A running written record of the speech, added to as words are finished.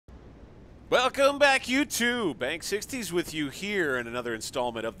Welcome back, YouTube. Bank 60s with you here in another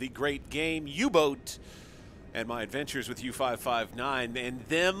installment of the great game U-Boat and my adventures with U-559 and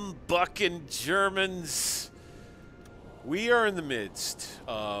them bucking Germans. We are in the midst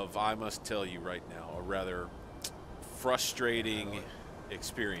of, I must tell you right now, a rather frustrating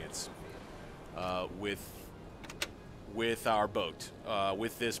experience with our boat,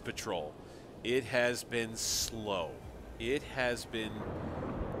 with this patrol. It has been slow. It has been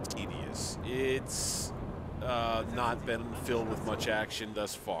tedious. It's not been filled with much action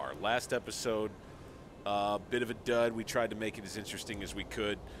thus far. Last episode, bit of a dud. We tried to make it as interesting as we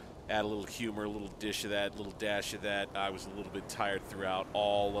could. Add a little humor, a little dish of that, a little dash of that. I was a little bit tired throughout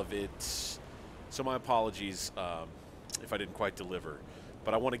all of it. So my apologies if I didn't quite deliver.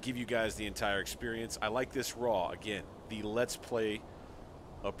 But I want to give you guys the entire experience. I like this raw. Again, the Let's Play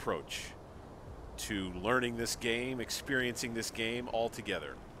approach to learning this game, experiencing this game all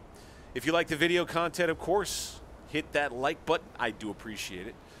together. If you like the video content, of course, hit that like button. I do appreciate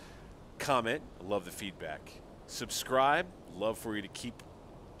it. Comment. I love the feedback. Subscribe. Love for you to keep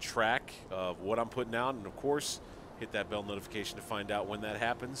track of what I'm putting out. And, of course, hit that bell notification to find out when that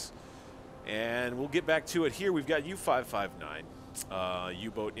happens. And we'll get back to it here. We've got U-559,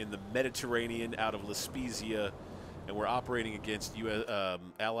 U-boat in the Mediterranean out of La Spezia. And we're operating against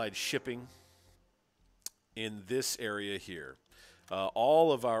Allied shipping in this area here.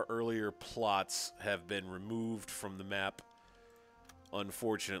 All of our earlier plots have been removed from the map,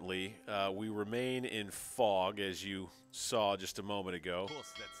 unfortunately. We remain in fog, as you saw just a moment ago.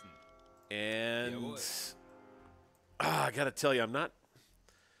 And I gotta tell you, I'm not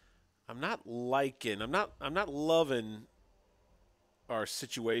loving our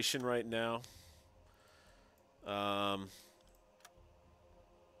situation right now.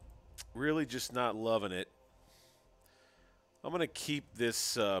 Really just not loving it. I'm going to keep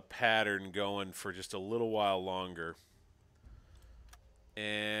this pattern going for just a little while longer.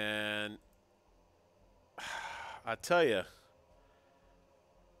 And I tell you,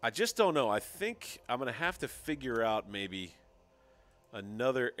 I just don't know. I think I'm going to have to figure out maybe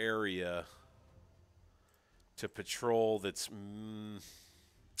another area to patrol that's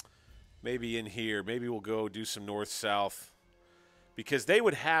maybe in here. Maybe we'll go do some north-south. Because they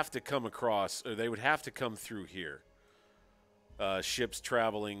would have to come across, or they would have to come through here. Ships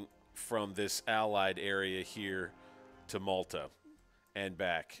traveling from this Allied area here to Malta and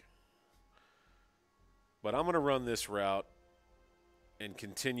back. But I'm going to run this route and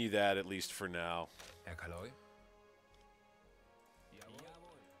continue that at least for now.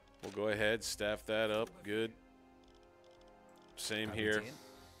 We'll go ahead, staff that up. Good. Same here.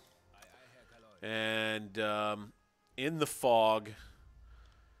 And in the fog,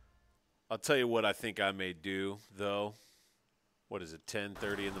 I'll tell you what I think I may do, though. What is it,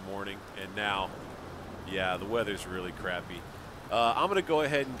 10:30 in the morning? And now, yeah, the weather's really crappy. I'm going to go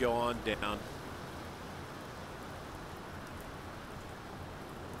ahead and go on down.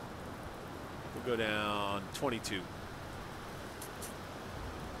 We'll go down 22.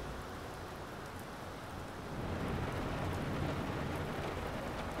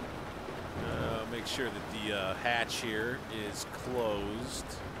 Make sure that the hatch here is closed.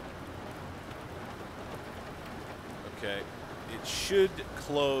 Okay. It should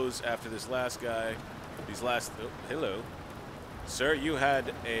close after this last guy. Oh, hello. Sir, you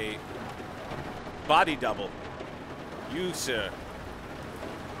had a body double. You, sir.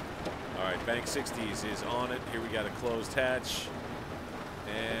 All right, Bank 60s is on it. Here we got a closed hatch.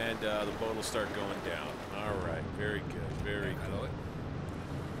 And the boat will start going down. All right, very good, very good.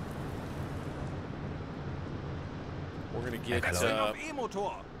 We're going to get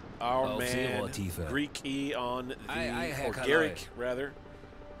our man, Greek E, on the, or Garrick, rather,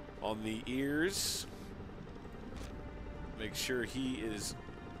 on the ears. Make sure he is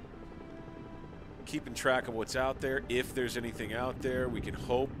keeping track of what's out there. If there's anything out there, we can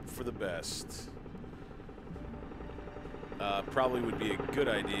hope for the best. Probably would be a good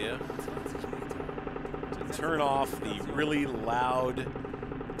idea to turn off the really loud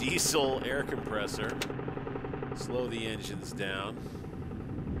diesel air compressor. Slow the engines down.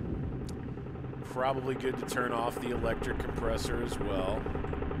 Probably good to turn off the electric compressor as well.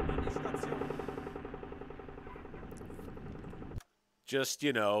 Just,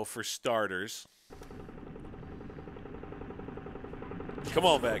 you know, for starters. Come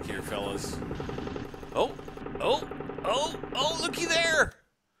on back here, fellas. Oh, oh, oh, oh, looky there!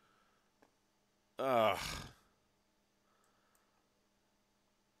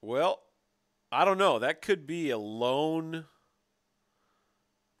 Well, I don't know. That could be a lone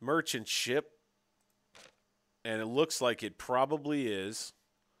merchant ship, and it looks like it probably is.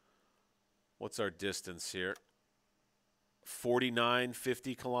 What's our distance here? 49,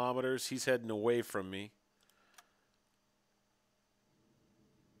 50 kilometers. He's heading away from me.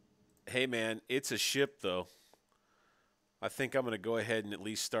 Hey, man, it's a ship, though. I think I'm going to go ahead and at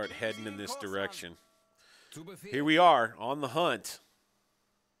least start heading in this direction. Here we are on the hunt.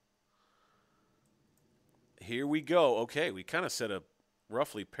 Here we go. Okay, we kind of set a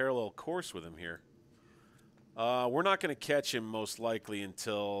roughly parallel course with him here. We're not going to catch him most likely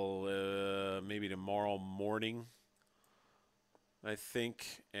until maybe tomorrow morning, I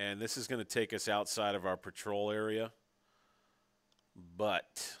think. And this is going to take us outside of our patrol area.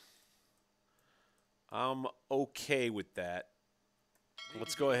 But I'm okay with that.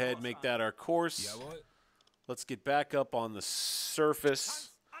 Let's go ahead and make that our course. Let's get back up on the surface.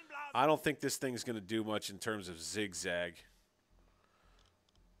 I don't think this thing's going to do much in terms of zigzag.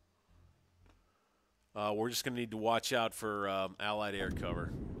 We're just going to need to watch out for Allied air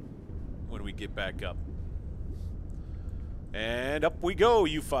cover when we get back up. And up we go,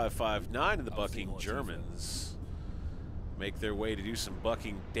 U-559 and the bucking Germans make their way to do some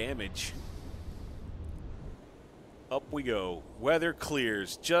bucking damage. Up we go. Weather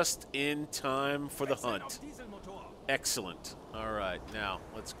clears just in time for the hunt. Excellent. All right, now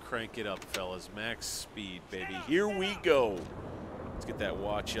let's crank it up, fellas. Max speed, baby. Here we go. Let's get that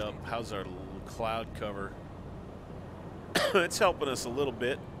watch up. How's our cloud cover? It's helping us a little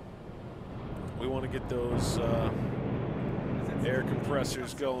bit. We want to get those air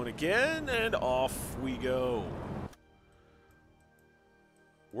compressors going again, and off we go.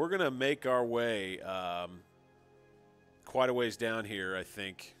 We're going to make our way quite a ways down here, I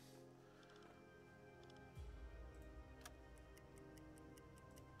think.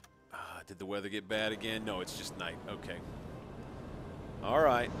 Did the weather get bad again? No, it's just night. Okay. All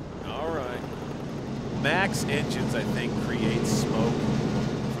right. All right. Max engines, I think, create smoke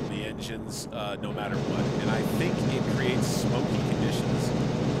from the engines no matter what. And I think it creates smoky conditions.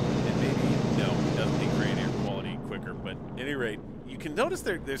 And maybe, no, it doesn't degrade air quality quicker. But at any rate, you can notice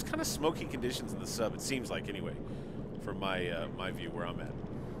there's kind of smoky conditions in the sub, it seems like, anyway, from my, my view where I'm at.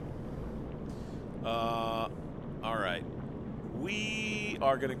 All right. We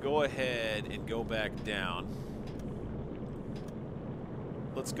are going to go ahead and go back down.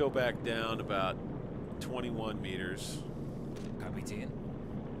 Let's go back down about 21 meters. Kapitän.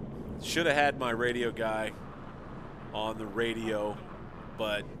 Should have had my radio guy on the radio,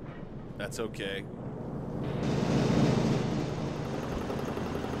 but that's okay.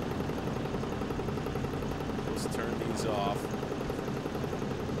 Let's turn these off.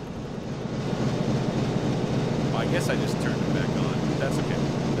 I guess I just turned it back on, but that's okay.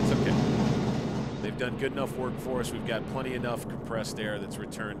 That's okay. They've done good enough work for us. We've got plenty enough compressed air that's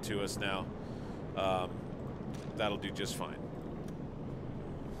returned to us now. That'll do just fine.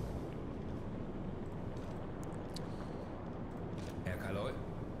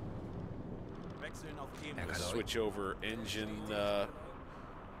 Switch over engine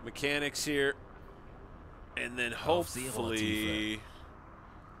mechanics here, and then hopefully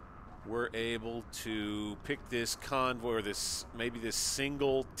we're able to pick this convoy, or this, maybe this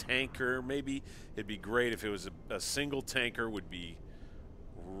single tanker. Maybe it'd be great if it was a single tanker. Would be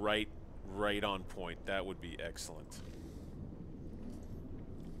right on point. That would be excellent.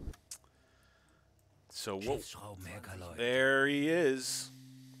 So there he is.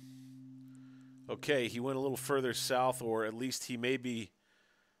 Okay, he went a little further south, or at least he may be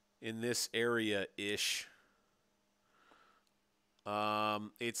in this area-ish.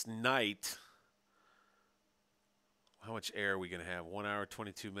 It's night. How much air are we going to have? 1 hour,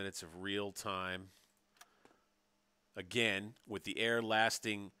 22 minutes of real time. Again, with the air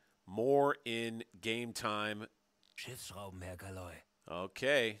lasting more in game time.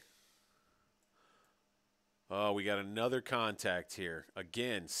 Okay. Oh, we got another contact here.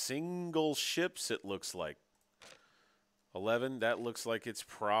 Again, single ships, it looks like. 11, that looks like it's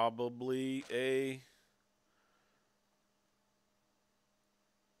probably a...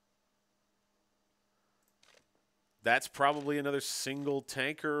 That's probably another single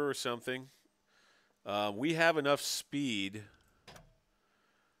tanker or something. We have enough speed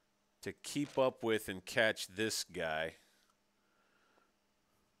to keep up with and catch this guy.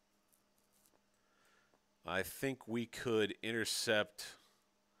 I think we could intercept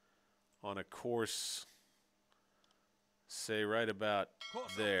on a course, say right about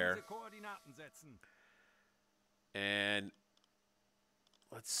there. And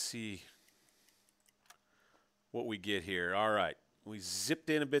let's see what we get here. All right, we zipped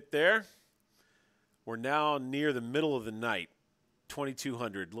in a bit there. We're now near the middle of the night,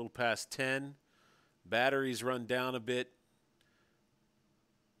 2200, a little past 10. Batteries run down a bit.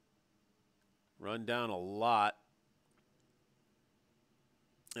 Run down a lot.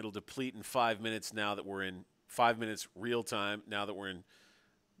 It'll deplete in 5 minutes now that we're in 5 minutes real time, now that we're in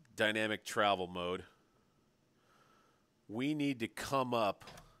dynamic travel mode. We need to come up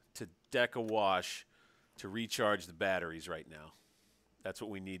to deck a wash to recharge the batteries right now. That's what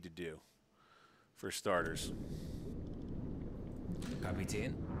we need to do for starters.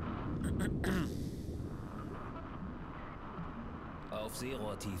 Kapitän. Auf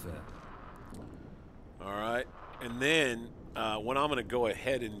Seerohrtiefe. All right. And then what I'm going to go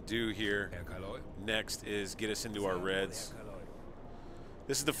ahead and do here next is get us into our reds.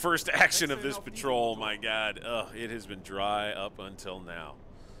 This is the first action of this patrol. My God. It has been dry up until now.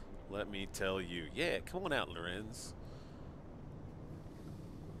 Let me tell you. Yeah, come on out, Lorenz.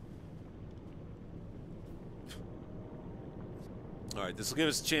 All right, this will give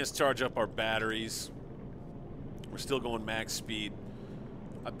us a chance to charge up our batteries. We're still going max speed.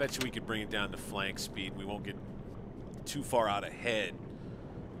 I bet you we could bring it down to flank speed. We won't get too far out ahead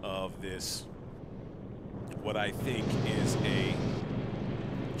of this, what I think is a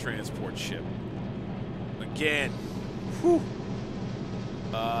transport ship. Again, whew,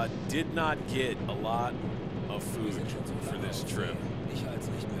 did not get a lot of food for this trip.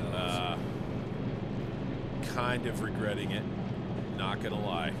 Kind of regretting it, not gonna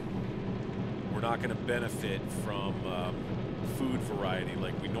lie. We're not gonna benefit from food variety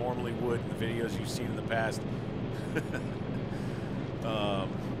like we normally would in the videos you've seen in the past.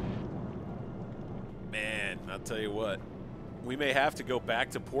 Man, I'll tell you what, we may have to go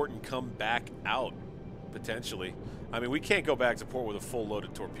back to port and come back out, potentially. I mean, we can't go back to port with a full load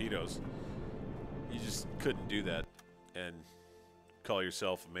of torpedoes. You just couldn't do that and call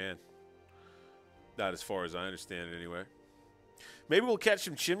yourself a man. Not as far as I understand it, anyway. Maybe we'll catch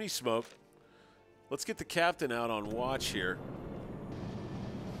some chimney smoke. Let's get the captain out on watch here.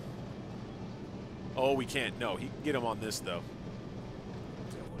 Oh, we can't. No, he can get him on this, though.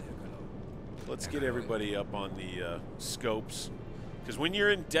 Let's get everybody up on the scopes. Because when you're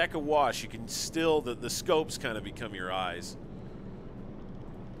in deck of wash, you can still, the scopes kind of become your eyes.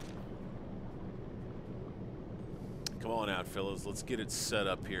 Come on out, fellas. Let's get it set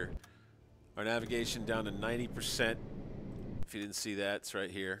up here. Our navigation down to 90%. If you didn't see that, it's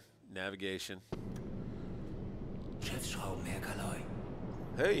right here. Navigation.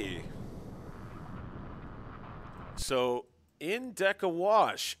 Hey. So, in deck of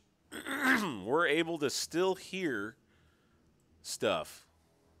wash, we're able to still hear stuff.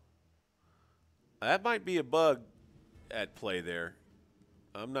 That might be a bug at play there.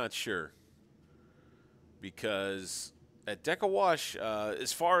 I'm not sure. Because at deck of wash,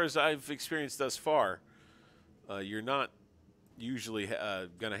 as far as I've experienced thus far, you're not usually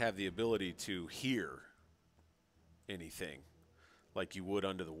going to have the ability to hear anything like you would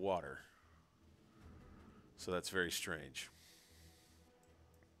under the water. So that's very strange.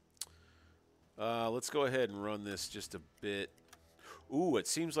 Let's go ahead and run this just a bit. Ooh, it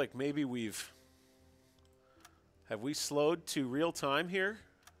seems like maybe we've... Have we slowed to real time here?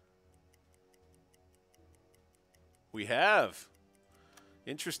 We have.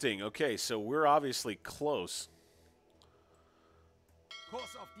 Interesting. Okay, so we're obviously close.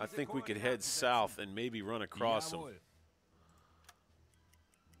 I think we could head south and maybe run across them.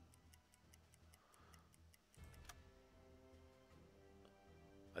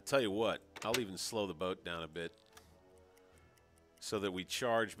 I tell you what, I'll even slow the boat down a bit so that we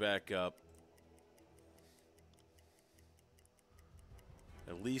charge back up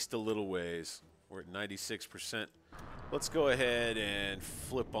at least a little ways. We're at 96%. Let's go ahead and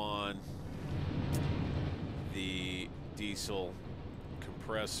flip on the diesel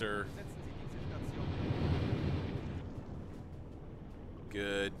compressor.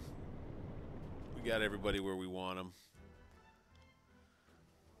 Good. We got everybody where we want them.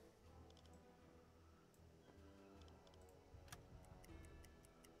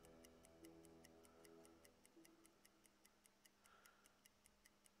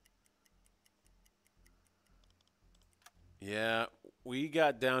 Yeah, we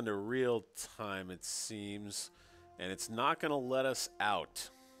got down to real time, it seems, and it's not going to let us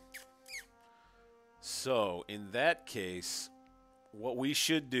out. So, in that case, what we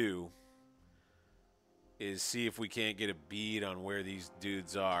should do is see if we can't get a bead on where these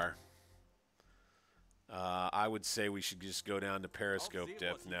dudes are. I would say we should just go down to periscope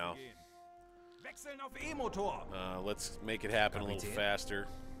depth now. Let's make it happen a little faster.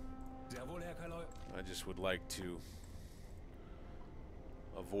 I just would like to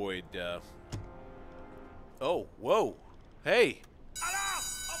avoid oh, whoa, hey,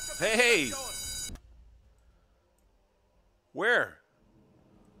 hey, where?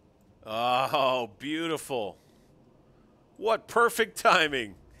 Oh, beautiful. What perfect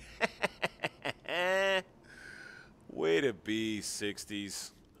timing. Way to be,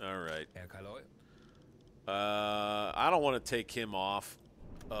 60s. All right. I don't want to take him off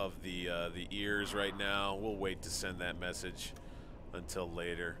of the ears right now. We'll wait to send that message until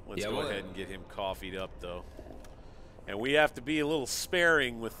later. Let's go ahead and get him coffeeed up, though. And we have to be a little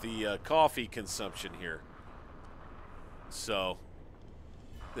sparing with the coffee consumption here. So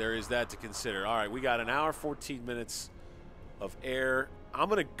there is that to consider. All right, we got an hour, 14 minutes of air. I'm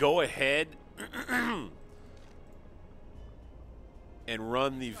going to go ahead and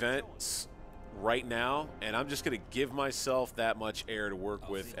run the vents right now, and I'm just going to give myself that much air to work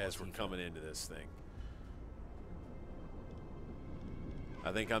with as we're coming into this thing.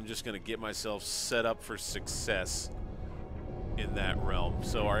 I think I'm just going to get myself set up for success in that realm.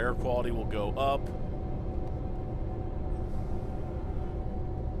 So our air quality will go up.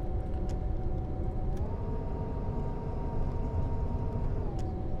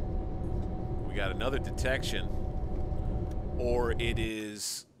 We got another detection, or it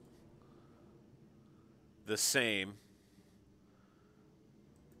is the same.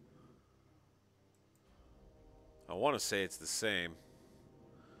 I want to say it's the same.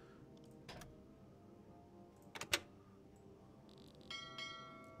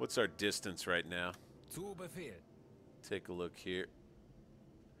 What's our distance right now? Take a look here.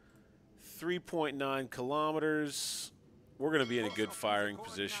 3.9 kilometers. We're going to be in a good firing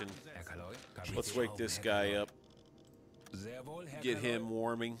position. Let's wake this guy up. Get him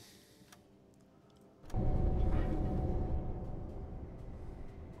warming.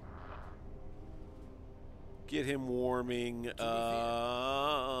 Get him warming.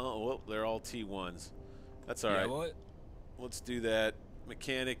 Well, they're all T1s. That's all right. Let's do that.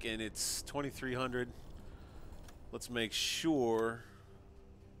 Mechanic, and it's 2300. Let's make sure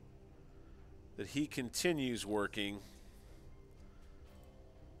that he continues working.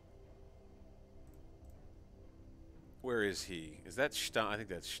 Where is he? Is that Stammer? I think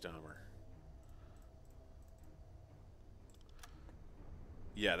that's Stammer.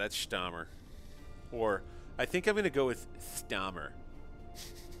 Yeah, that's Stammer. Or I think I'm going to go with Stammer.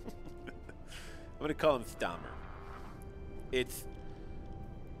 I'm going to call him Stammer. It's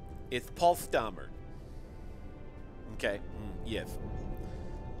Paul Stammer. Okay. Yes.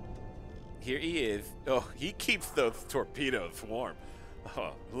 Here he is. Oh, he keeps those torpedoes warm.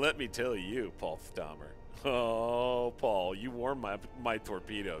 Oh, let me tell you, Paul Stammer. Oh, Paul, you warm my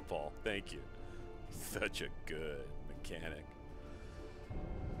torpedo, Paul. Thank you. Such a good mechanic.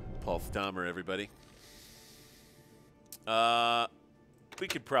 Paul Stammer, everybody. We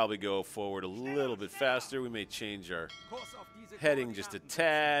could probably go forward a little bit faster. We may change our heading just a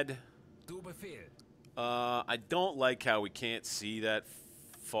tad. I don't like how we can't see that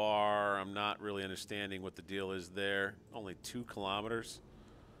far. I'm not really understanding what the deal is there. Only 2 kilometers.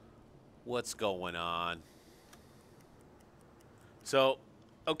 What's going on? So,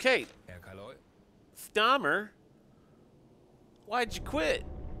 okay. Stammer, why'd you quit?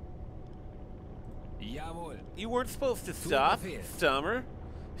 You weren't supposed to stop, Stammer.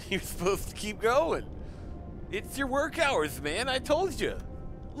 You're supposed to keep going. It's your work hours, man. I told you.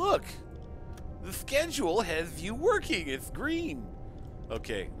 Look, the schedule has you working. It's green.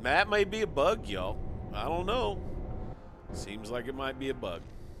 Okay, that might be a bug, y'all. I don't know. Seems like it might be a bug.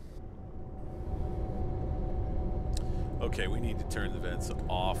 Okay, we need to turn the vents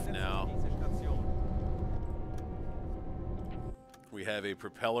off now. We have a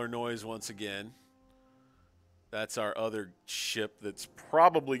propeller noise once again. That's our other ship that's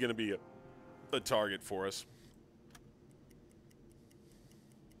probably going to be a target for us.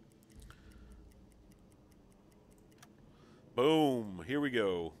 Boom. Here we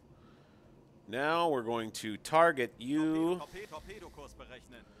go. Now we're going to target you.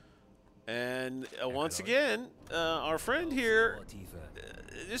 And once again, our friend here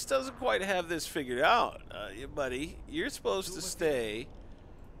just doesn't quite have this figured out. Buddy, you're supposed to stay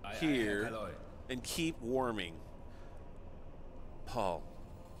here and keep warming. Paul,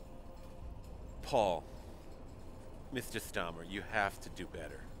 Mr. Stammer, you have to do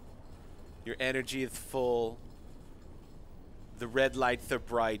better. Your energy is full. The red lights are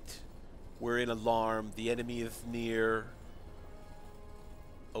bright. We're in alarm. The enemy is near.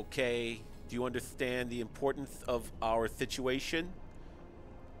 Okay, do you understand the importance of our situation?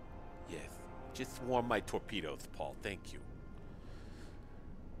 Yes. Just warm my torpedoes, Paul. Thank you.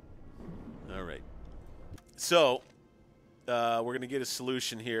 All right. So, we're going to get a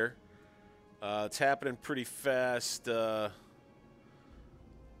solution here. It's happening pretty fast.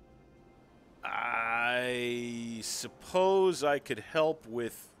 I suppose I could help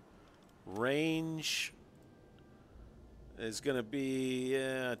with Range is going to be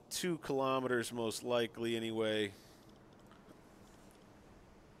 2 kilometers most likely anyway.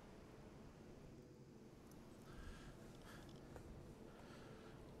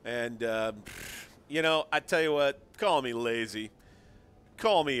 And, you know, I tell you what, call me lazy.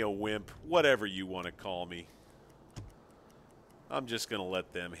 Call me a wimp. Whatever you want to call me. I'm just going to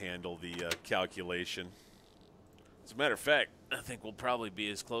let them handle the calculation. As a matter of fact, I think we'll probably be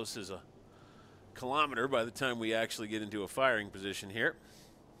as close as a kilometer by the time we actually get into a firing position here.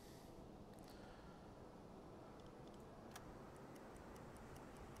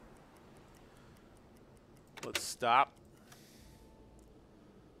 Let's stop.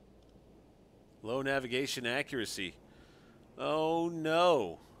 Low navigation accuracy. Oh,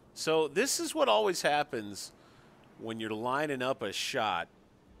 no. So this is what always happens when you're lining up a shot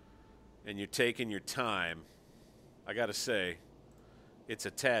and you're taking your time. I got to say, it's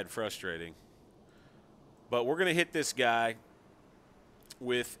a tad frustrating. But we're going to hit this guy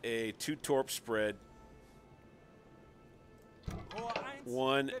with a 2-torp spread.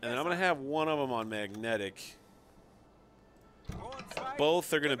 One, and I'm going to have one of them on magnetic.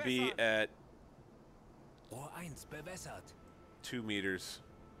 Both are going to be at 2 meters.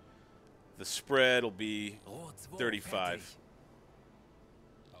 The spread will be 35.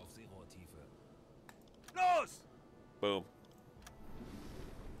 Boom.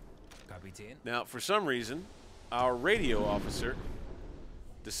 Now, for some reason, our radio officer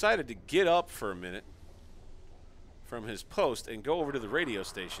decided to get up for a minute from his post and go over to the radio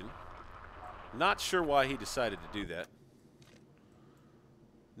station. Not sure why he decided to do that.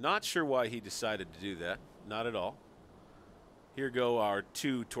 Not sure why he decided to do that. Not at all. Here go our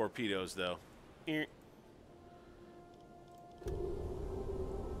 2 torpedoes, though.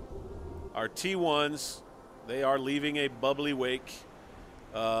 Our T1s, they are leaving a bubbly wake.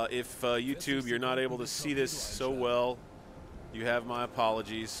 If YouTube, you're not able to see this so well, you have my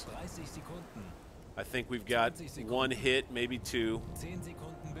apologies. I think we've got 1 hit, maybe 2.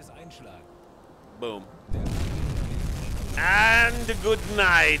 Boom. And good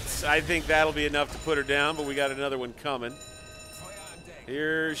night. I think that'll be enough to put her down, but we got another one coming.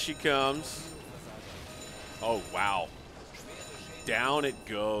 Here she comes. Oh, wow. Down it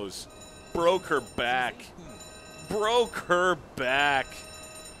goes. Broke her back. Broke her back.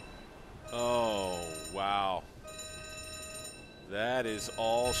 Oh, wow. That is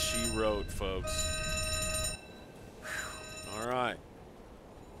all she wrote, folks. All right.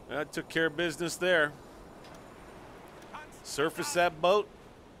 That took care of business there. Surface that boat.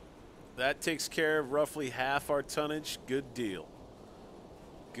 That takes care of roughly half our tonnage. Good deal.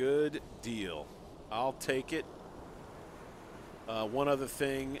 Good deal. I'll take it. One other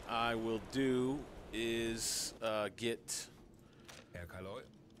thing I will do is get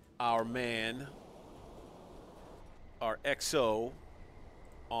our man, our XO,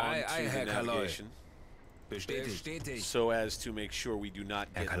 onto the navigation. So as to make sure we do not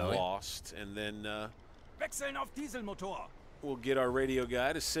get lost. And then we'll get our radio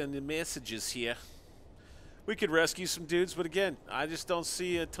guy to send in messages here. We could rescue some dudes, but again, I just don't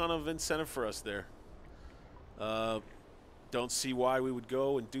see a ton of incentive for us there. Don't see why we would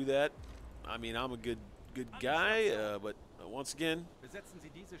go and do that. I mean, I'm a good guy, but once again,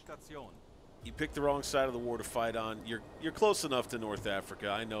 you picked the wrong side of the war to fight on. You're close enough to North Africa.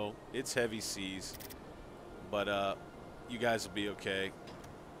 I know it's heavy seas, but you guys will be okay.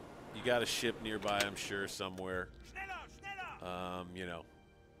 You got a ship nearby, I'm sure, somewhere. You know,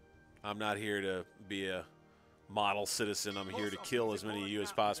 I'm not here to be a model citizen. I'm here to kill as many of you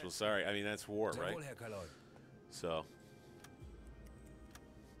as possible. Sorry, I mean, that's war, right? So,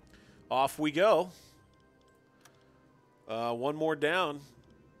 off we go. One more down.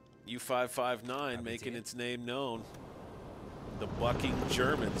 U-559 making its name known. The bucking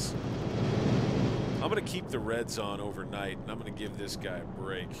Germans. I'm going to keep the reds on overnight, and I'm going to give this guy a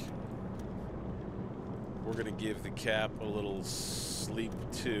break. We're going to give the cap a little sleep,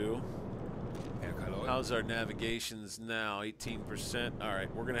 too. How's our navigations now? 18%. All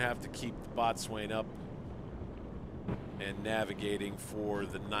right, we're going to have to keep the boatswain up and navigating for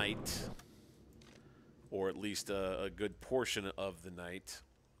the night, or at least a good portion of the night.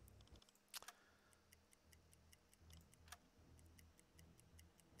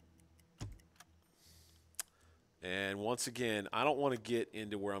 And once again, I don't want to get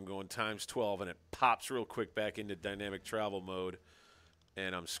into where I'm going times 12 and it pops real quick back into dynamic travel mode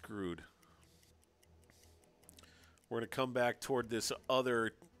and I'm screwed. We're going to come back toward this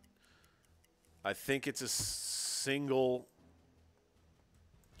other, I think it's a single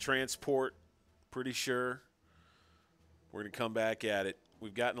transport, pretty sure. We're going to come back at it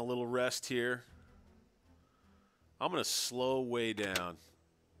We've gotten a little rest here. I'm going to slow way down.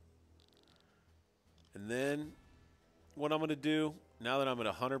 And then what I'm going to do, now that I'm at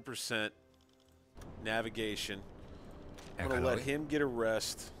 100% navigation, I'm going to let him get a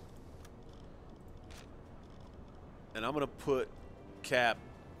rest. And I'm going to put Cap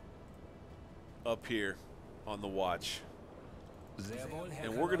up here on the watch.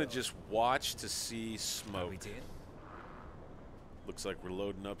 And we're going to just watch to see smoke. Looks like we're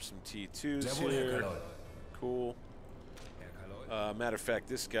loading up some T2s here. Cool. Matter of fact,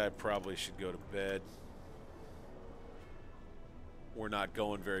 this guy probably should go to bed. We're not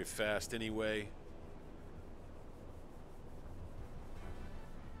going very fast anyway.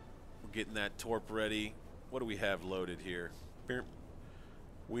 We're getting that torp ready. What do we have loaded here?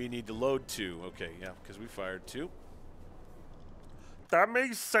 We need to load 2. Okay, yeah, because we fired 2. That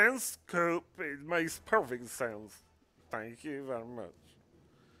makes sense, Coop. It makes perfect sense. Thank you very much.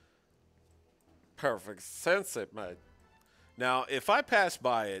 Perfect sense it made. Now, if I pass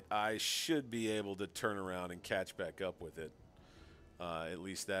by it, I should be able to turn around and catch back up with it. At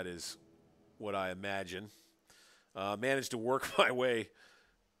least that is what I imagine. Managed to work my way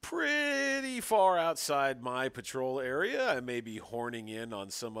pretty far outside my patrol area. I may be horning in on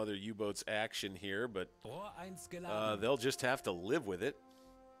some other U-boat's action here, but they'll just have to live with it.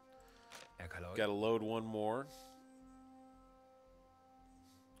 Got to load one more.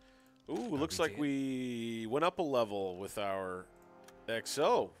 Ooh, looks like we went up a level with our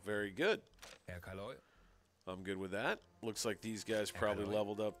XO. Very good. I'm good with that. Looks like these guys probably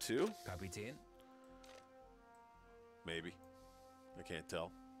leveled up too. Maybe. I can't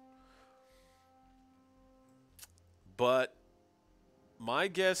tell. But my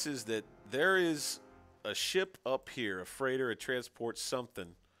guess is that there is a ship up here, a freighter, a transport,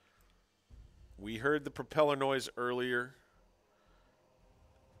 something. We heard the propeller noise earlier.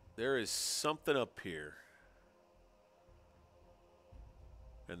 There is something up here.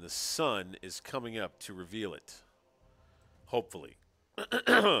 And the sun is coming up to reveal it. Hopefully.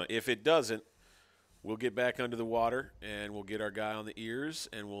 If it doesn't, we'll get back under the water and we'll get our guy on the ears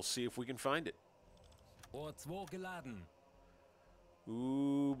and we'll see if we can find it.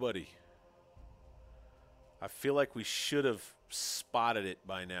 Ooh, buddy. I feel like we should have spotted it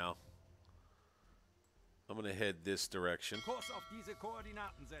by now. I'm going to head this direction. Kurs auf diese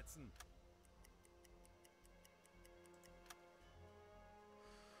Koordinaten setzen.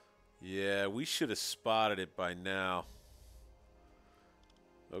 Yeah, we should have spotted it by now.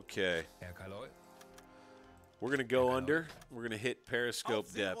 Okay. We're going to go under. We're going to hit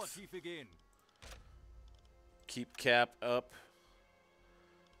periscope depth. Keep Cap up.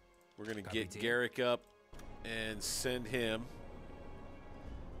 We're going to get Garrick up and send him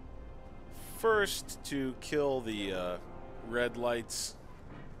first to kill the red lights,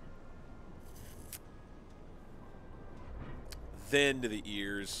 then to the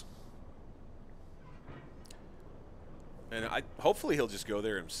ears. And hopefully he'll just go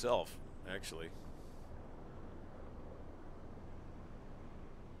there himself, actually.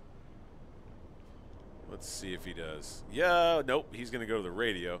 Let's see if he does. Yeah, nope, he's going to go to the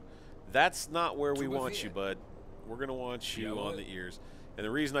radio. That's not where we want you, bud. We're going to want you on the ears. And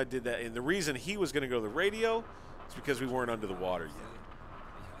the reason I did that, and the reason he was going to go to the radio, is because we weren't under the water yet.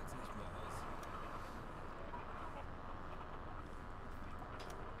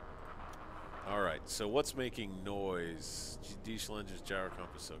 All right, so what's making noise? Diesel engines, gyro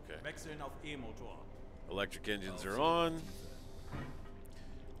compass, okay. Wechseln auf E-Motor. Electric engines are on.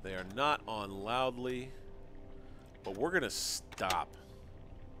 They are not on loudly, but we're going to stop.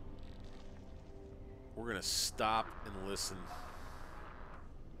 We're going to stop and listen.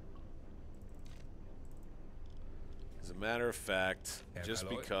 As a matter of fact, just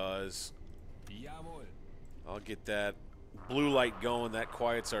because I'll get that blue light going, that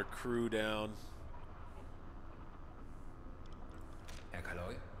quiets our crew down.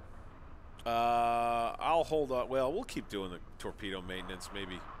 I'll hold on. Well, we'll keep doing the torpedo maintenance.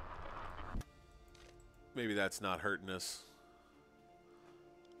 Maybe that's not hurting us.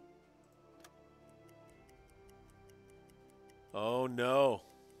 Oh no.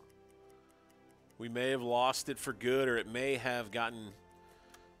 We may have lost it for good, or it may have gotten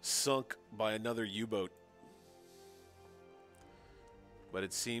sunk by another U-boat. But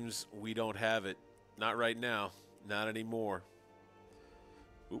it seems we don't have it. Not right now. Not anymore.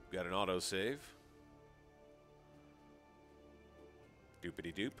 Oop, got an autosave.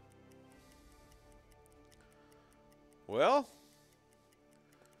 Doopity-doop. Well,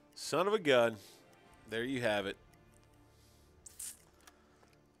 son of a gun. There you have it.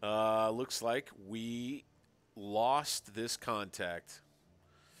 Looks like we lost this contact.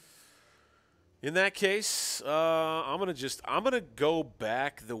 In that case, I'm gonna go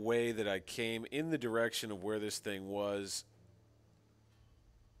back the way that I came, in the direction of where this thing was,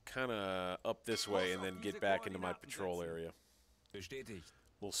 kind of up this way, and then get back into my patrol area. Bestätigt.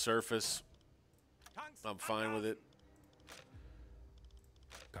 We'll surface. I'm fine with it.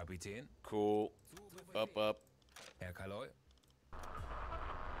 Kapitän. Cool. Up. Herr Kaloi.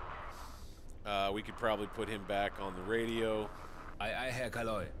 We could probably put him back on the radio. Aye, aye, Herr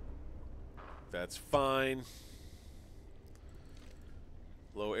Kaloi. That's fine.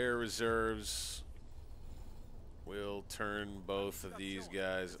 Low air reserves. We'll turn both of these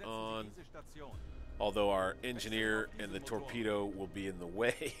guys on. Although our engineer and the torpedo will be in the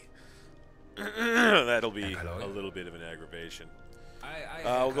way. That'll be a little bit of an aggravation. Aye,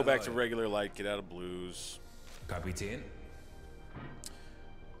 aye, We'll go back to regular light, get out of blues. Kapitän.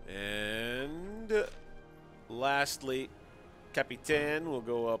 And lastly, Capitan will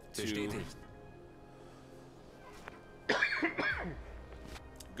go up to Bestätigt.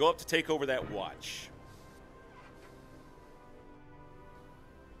 take over that watch.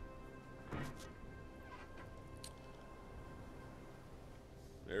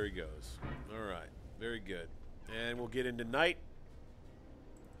 There he goes. All right, very good. And we'll get into night.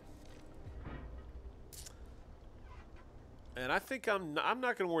 And I think I'm not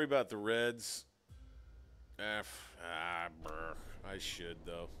going to worry about the Reds. I should,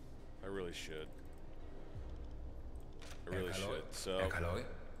 though. I really should. I really should. So Herr Kaloi.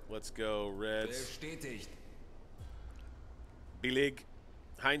 let's go, Reds. Bestätigt. Billig.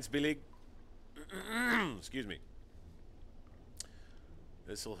 Heinz Billig. Excuse me.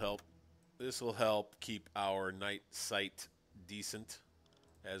 This will help. This will help keep our night sight decent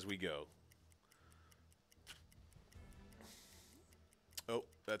as we go. Oh,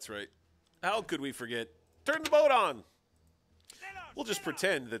 that's right. How could we forget? Turn the boat on. We'll just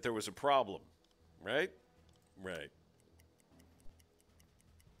pretend that there was a problem, right? Right.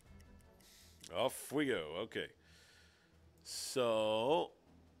 Off we go. Okay. So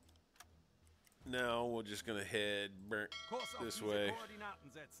now we're just gonna head this way.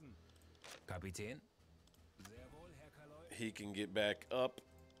 Kapitän. Sehr wohl, Herr Kaloi. He can get back up.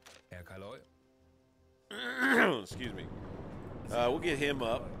 Herr Kaloi. Excuse me. We'll get him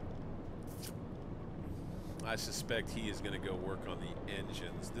up. I suspect he is going to go work on the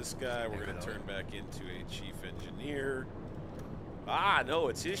engines. This guy we're going to turn back into a chief engineer. Ah, no,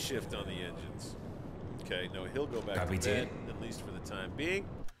 it's his shift on the engines. Okay, no, he'll go back to bed, at least for the time being.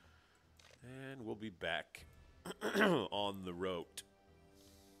 And we'll be back on the road.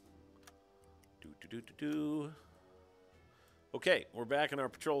 Okay, we're back in our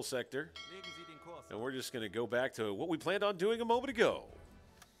patrol sector. And we're just going to go back to what we planned on doing a moment ago.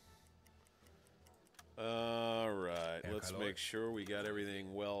 All right, let's make sure we got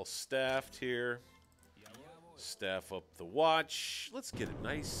everything well staffed here. Staff up the watch. Let's get a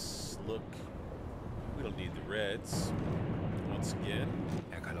nice look. We don't need the Reds. Once again,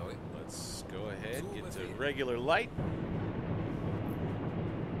 let's go ahead and get to regular light.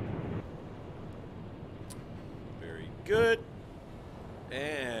 Very good.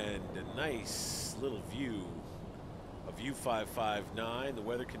 And a nice little view of U-559. The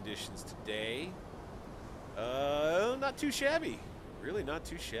weather conditions today, not too shabby. Really not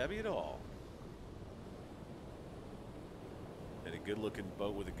too shabby at all. And a good-looking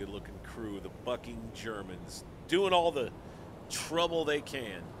boat with a good-looking crew. The bucking Germans doing all the trouble they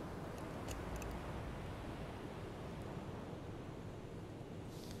can.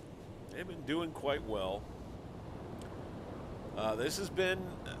 They've been doing quite well. This has been,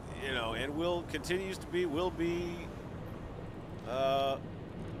 you know, and will be a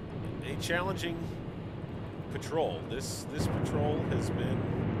challenging patrol. This patrol has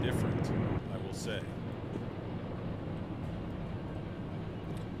been different, I will say.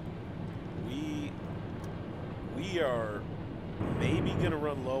 We are maybe going to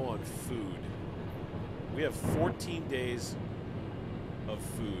run low on food. We have 14 days of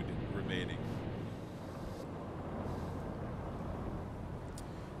food remaining.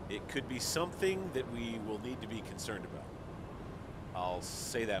 It could be something that we will need to be concerned about. I'll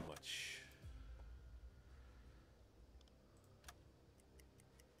say that much.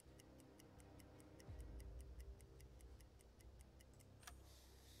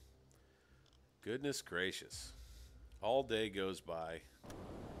 Goodness gracious. All day goes by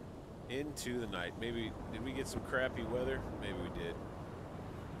into the night. Maybe, did we get some crappy weather? Maybe we did.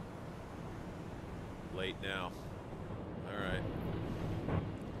 Late now. All right.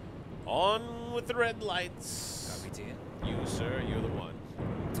 On with the red lights. Kapitän. You, sir, you're the one.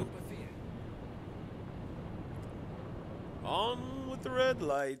 Zu Befehl. On with the red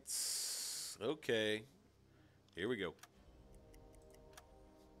lights. Okay. Here we go.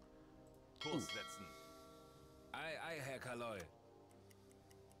 Kurs setzen. Ei, ei, Herr Kaloi.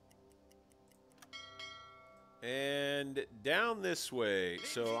 And down this way.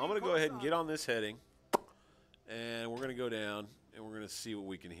 So I'm going to go ahead and get on this heading. And we're going to go down. And we're going to see what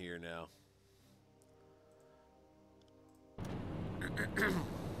we can hear now. Herr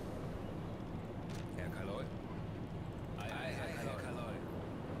Kaloi. Ei, ei, Herr Kaloi.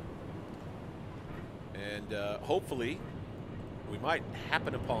 And hopefully we might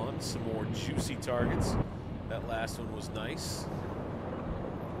happen upon some more juicy targets. That last one was nice.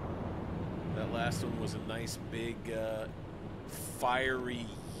 That last one was a nice big fiery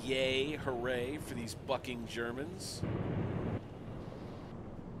yay, hooray for these bucking Germans.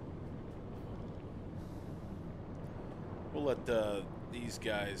 We'll let these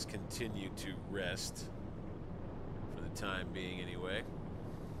guys continue to rest for the time being anyway.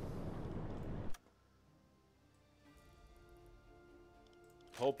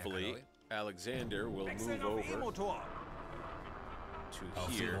 Hopefully, Alexander will move Wechseln auf over E-Motor. to Auf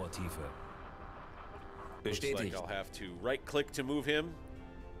here. Rohrtiefe. Looks like Bestätigt. I'll have to right-click to move him.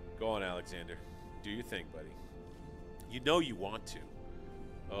 Go on, Alexander. Do your thing, buddy. You know you want to.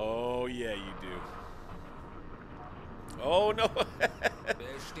 Oh, yeah, you do. Oh, no.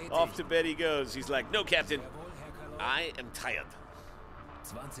 Bestätigt. Off to bed he goes. He's like, no, Captain. Jawohl, Herr Kaloi. I am tired.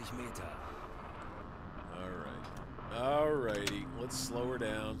 20 Meter. All right. All righty. Let's slow her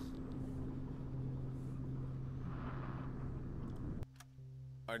down.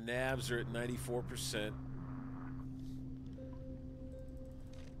 Our navs are at 94%.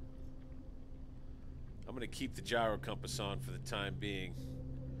 I'm going to keep the gyro compass on for the time being.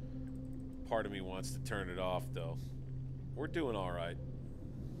 Part of me wants to turn it off, though. We're doing all right.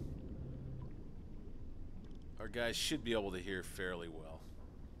 Our guys should be able to hear fairly well.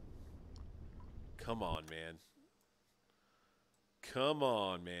 Come on, man. Come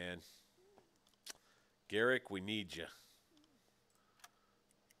on, man. Garrick, we need you.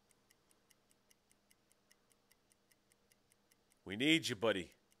 We need you,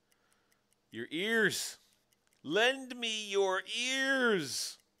 buddy. Your ears. Lend me your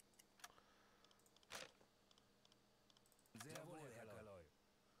ears. Jawohl, Herr Kaloi.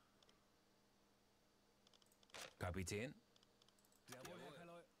 Kapitän. Jawohl, Herr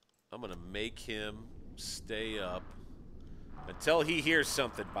Kaloi. I'm going to make him stay up until he hears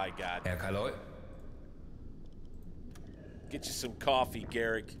something, by God. Herr Kaloi. Get you some coffee,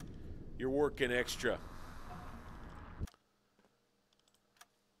 Garrick. You're working extra.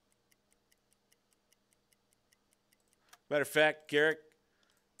 Matter of fact, Garrick,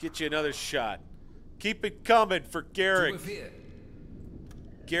 get you another shot. Keep it coming for Zu Garrick. Befehl.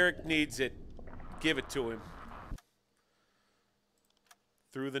 Garrick needs it. Give it to him.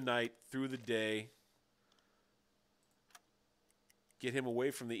 Through the night, through the day. Get him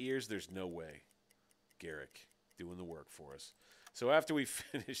away from the ears? There's no way. Garrick doing the work for us. So after we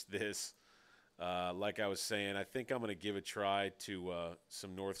finish this, like I was saying, I think I'm going to give a try to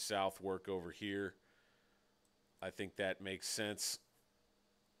some north-south work over here. I think that makes sense.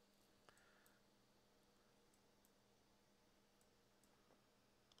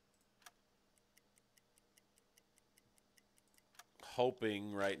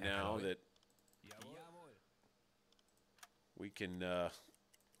 Hoping right now that Jawohl. we can...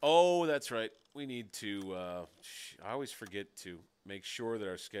 oh, that's right. We need to... I always forget to make sure that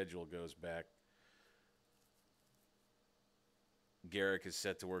our schedule goes back. Garrick is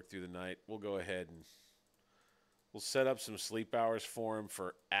set to work through the night. We'll go ahead and... We'll set up some sleep hours for him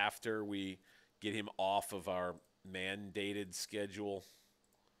for after we get him off of our mandated schedule.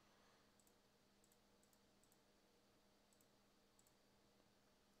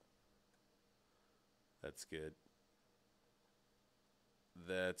 That's good.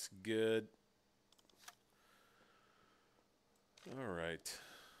 That's good. All right.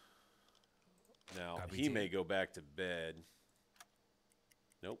 Now, he may go back to bed.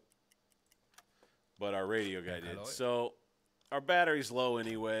 Nope. But our radio guy did. So our battery's low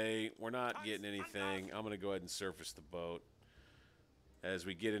anyway. We're not getting anything. I'm going to go ahead and surface the boat. As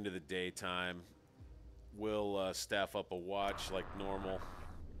we get into the daytime, we'll staff up a watch like normal.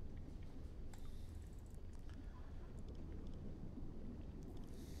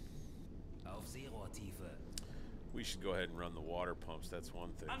 Auf Seerohrtiefe. We should go ahead and run the water pumps. That's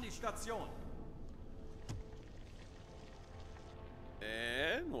one thing. An die Station.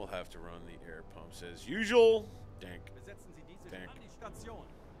 And we'll have to run the air pumps as usual. Dank. Besetzen Sie diese Dank. an die Station.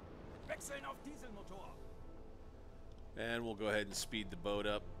 Wechseln auf Dieselmotor. And we'll go ahead and speed the boat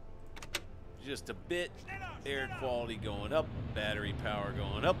up just a bit. Schneller, Air schneller. quality going up. Battery power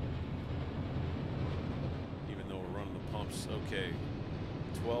going up. troops. Okay.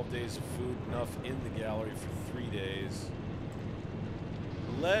 12 days of food, enough in the gallery for 3 days.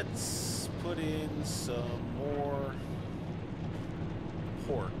 Let's put in some more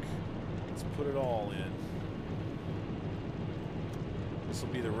pork. Let's put it all in. This will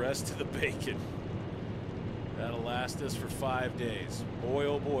be the rest of the bacon. That'll last us for 5 days. Boy,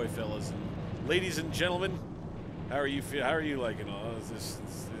 oh boy, fellas and ladies and gentlemen, how are you liking all this?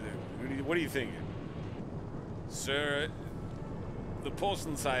 What are you thinking, sir? The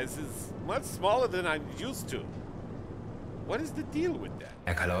portion size is much smaller than I'm used to. What is the deal with that?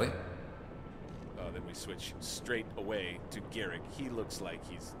 Herr Kaloy? Oh, then we switch straight away to Garrick. He looks like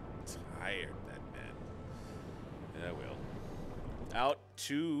he's tired, that man. Yeah, well. Out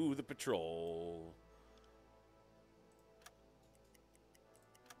to the patrol.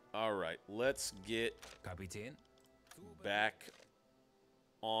 All right, let's get Kapitän? back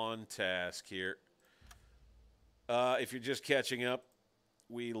on task here. If you're just catching up,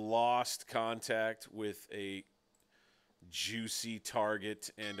 we lost contact with a juicy target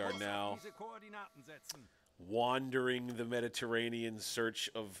and are now Diese Koordinaten setzen. wandering the Mediterranean in search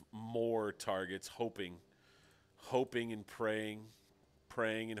of more targets, hoping and praying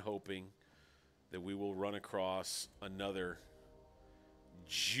and hoping that we will run across another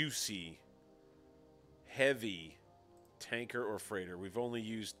juicy, heavy tanker or freighter. We've only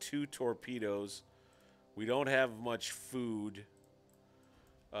used 2 torpedoes. We don't have much food.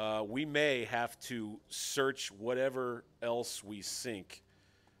 We may have to search whatever else we sink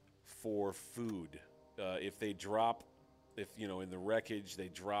for food. If they drop, in the wreckage they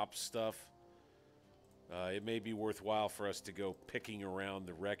drop stuff, it may be worthwhile for us to go picking around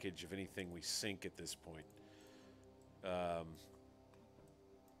the wreckage of anything we sink at this point.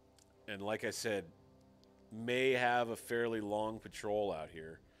 And like I said, may have a fairly long patrol out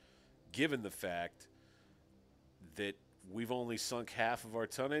here, given the fact that we've only sunk half of our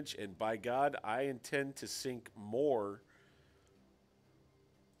tonnage, and by God, I intend to sink more.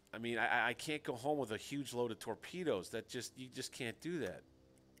 I mean, I can't go home with a huge load of torpedoes. You just can't do that.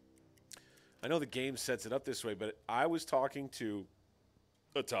 I know the game sets it up this way, but I was talking to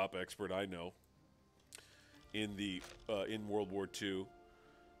a top expert I know in World War II,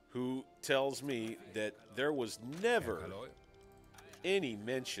 who tells me that there was never any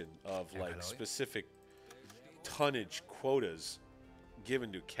mention of like specific tonnage quotas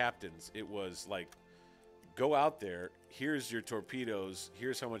given to captains. It was like, go out there, here's your torpedoes,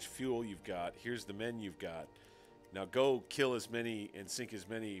 here's how much fuel you've got, here's the men you've got. Now go kill as many and sink as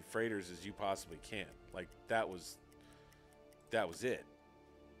many freighters as you possibly can. Like that was it.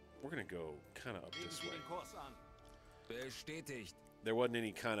 We're gonna go kind of up Legen this Sie way. den Kurs an. Bestätigt. There wasn't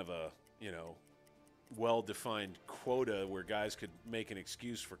any kind of a, well-defined quota where guys could make an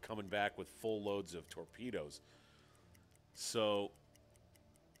excuse for coming back with full loads of torpedoes. So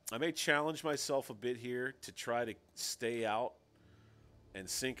I may challenge myself a bit here to try to stay out and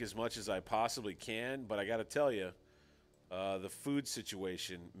sink as much as I possibly can, but I got to tell you, the food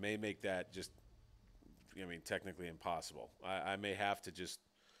situation may make that just, technically impossible. I may have to just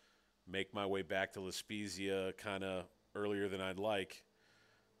make my way back to La Spezia kind of earlier than I'd like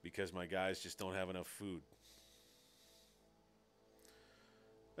because my guys just don't have enough food.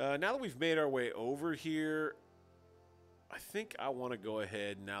 Now that we've made our way over here, I think I want to go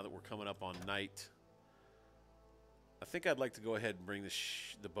ahead, now that we're coming up on night, I think I'd like to go ahead and bring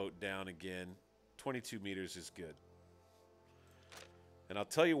the boat down again. 22 meters is good. And I'll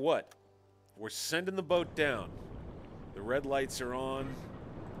tell you what, we're sending the boat down. The red lights are on.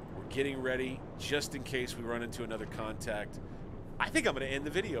 We're getting ready just in case we run into another contact. I think I'm going to end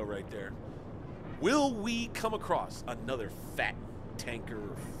the video right there. Will we come across another fat tanker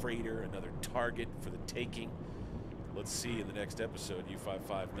or freighter, another target for the taking? Let's see in the next episode,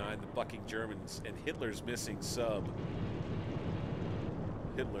 U-559, the bucking Germans, and Hitler's missing sub.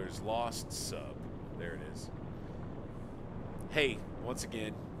 Hitler's lost sub. There it is. Hey, once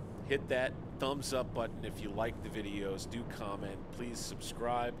again, hit that thumbs up button if you like the videos. Do comment. Please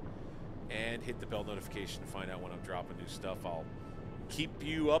subscribe and hit the bell notification to find out when I'm dropping new stuff. I'll keep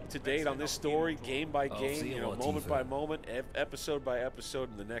you up to date on this story, game by game, moment by moment, episode by episode.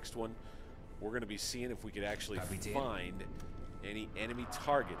 In the next one, we're going to be seeing if we could actually find any enemy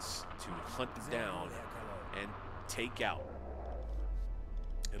targets to hunt down and take out.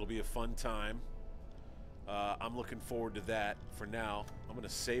 It'll be a fun time. I'm looking forward to that. For now, I'm going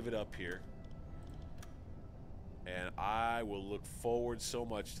to save it up here. And I will look forward so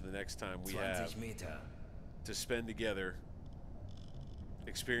much to the next time we have to spend together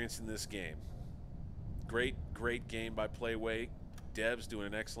experiencing this game. Great game by Playway. Deb's doing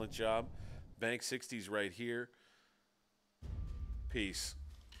an excellent job. Bank 60's right here. Peace.